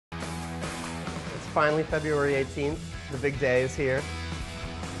finally February 18th. The big day is here.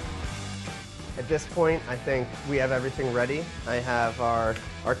 At this point, I think we have everything ready. I have our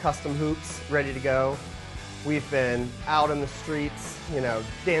custom hoops ready to go. We've been out in the streets,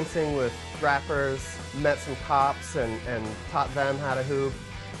 dancing with rappers, met some cops and taught them how to hoop.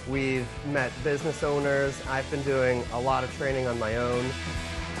 We've met business owners. I've been doing a lot of training on my own.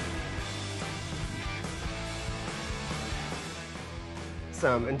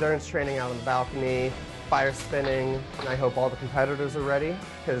 Some endurance training out on the balcony, fire spinning, and I hope all the competitors are ready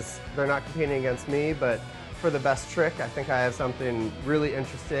because they're not competing against me, but for the best trick, I think I have something really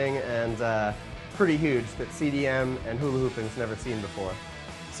interesting and pretty huge that CDM and hula hooping's never seen before.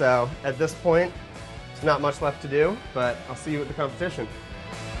 So at this point, there's not much left to do, but I'll see you at the competition.